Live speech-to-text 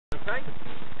say.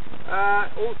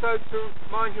 Also to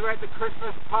remind you about the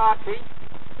Christmas party.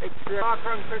 It's the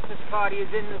parkrun Christmas party is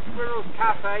in the Squirrels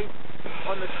Cafe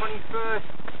on the 21st,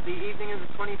 the evening of the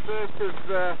 21st of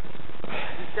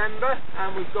December,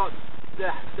 and we've got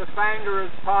the founder of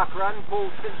parkrun, Paul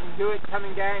Simpson Hewitt,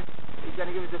 coming down. He's going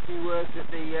to give us a few words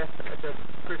at the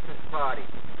Christmas party.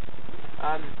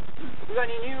 Have we got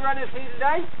any new runners here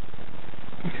today?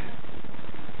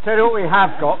 Tell you what we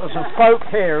have got, there's some folk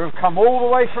here who've come all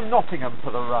the way from Nottingham for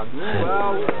the run.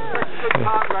 Well, such a good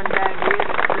parkrun down here.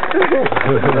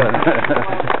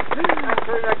 Thanks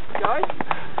very much, guys.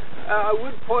 I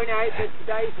would point out that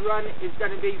today's run is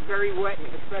going to be very wet,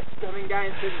 especially coming down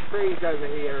through the trees over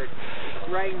here. It's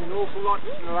rained an awful lot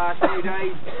in the last few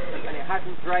days, and it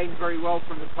hasn't drained very well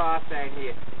from the path down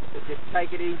here. So just take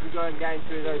it easy going down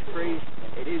through those trees.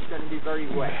 It is going to be very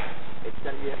wet. It's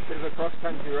going to be a bit of a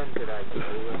cross-country run today, so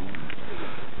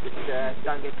just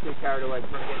don't get too carried away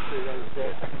trying to get through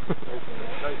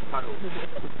those tunnels.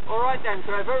 All right then,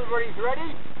 so if everybody's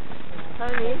ready,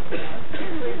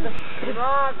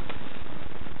 mark,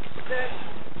 set,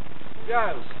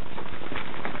 go.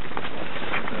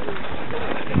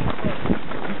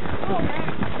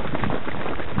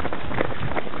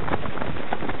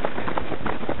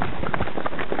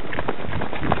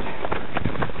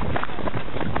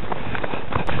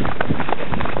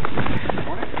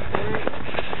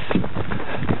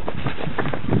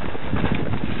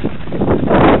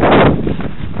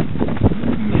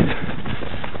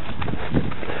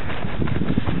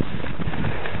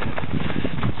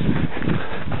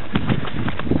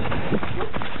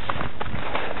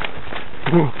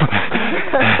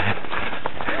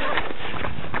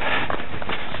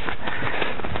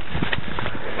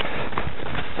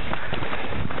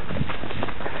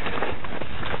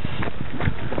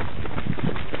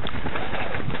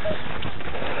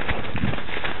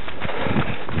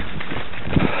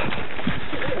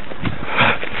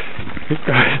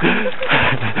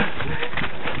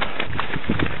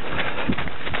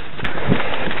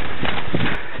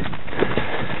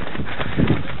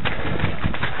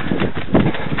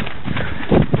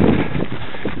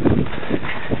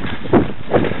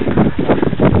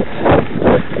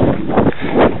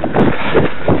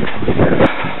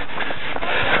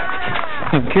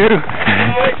 Thank you.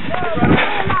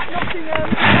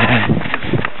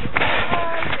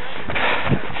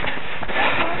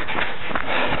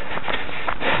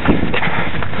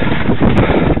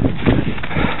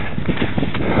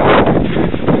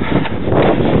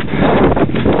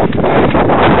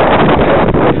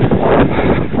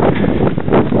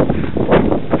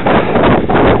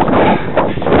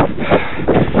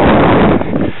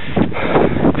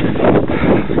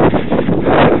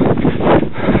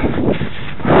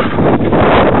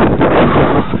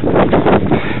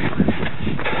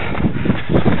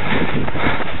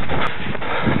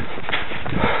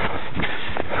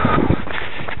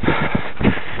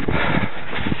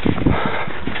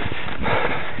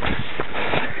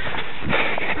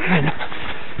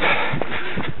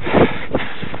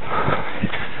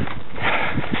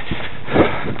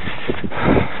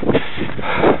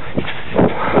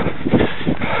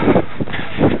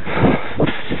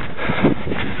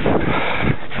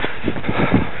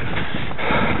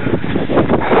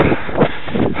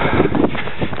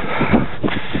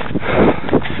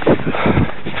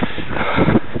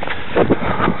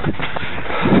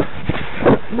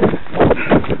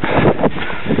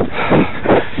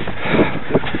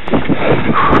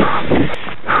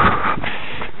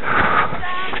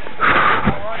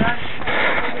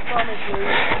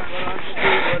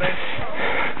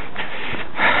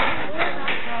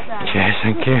 Cheers,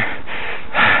 thank you.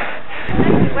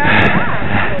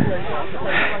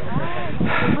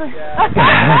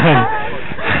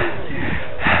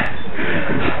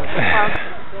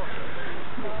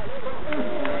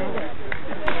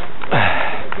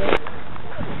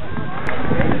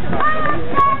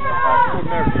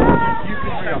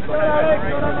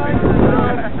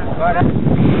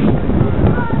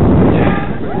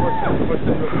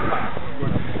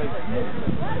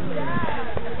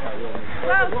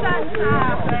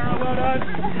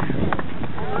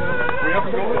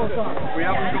 We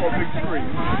haven't got a big screen,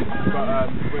 but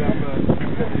we'll have a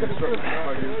instruction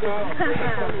podium.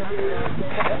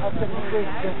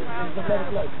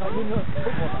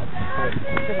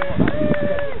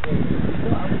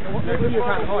 You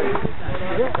can't hide.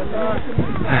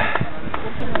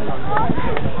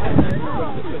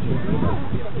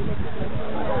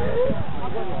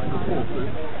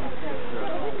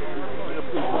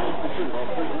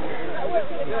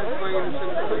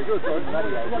 Good,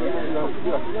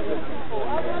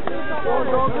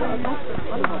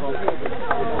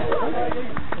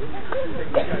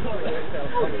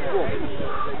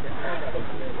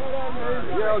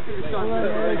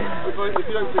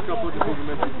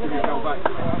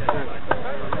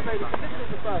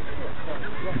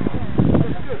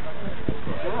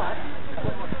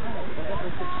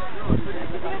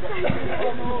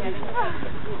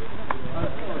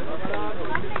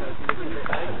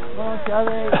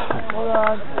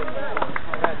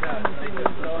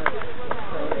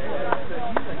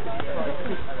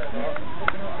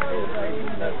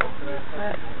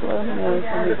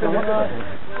 Well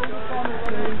done.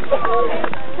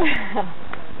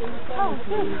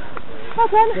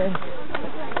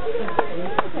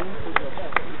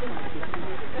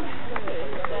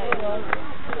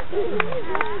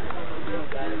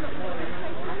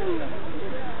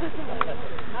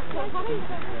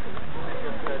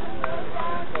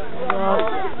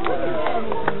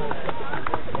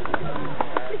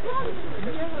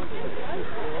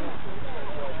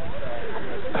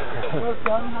 Well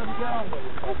done, how's it going?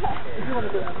 If you want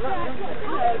to do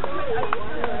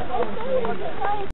it.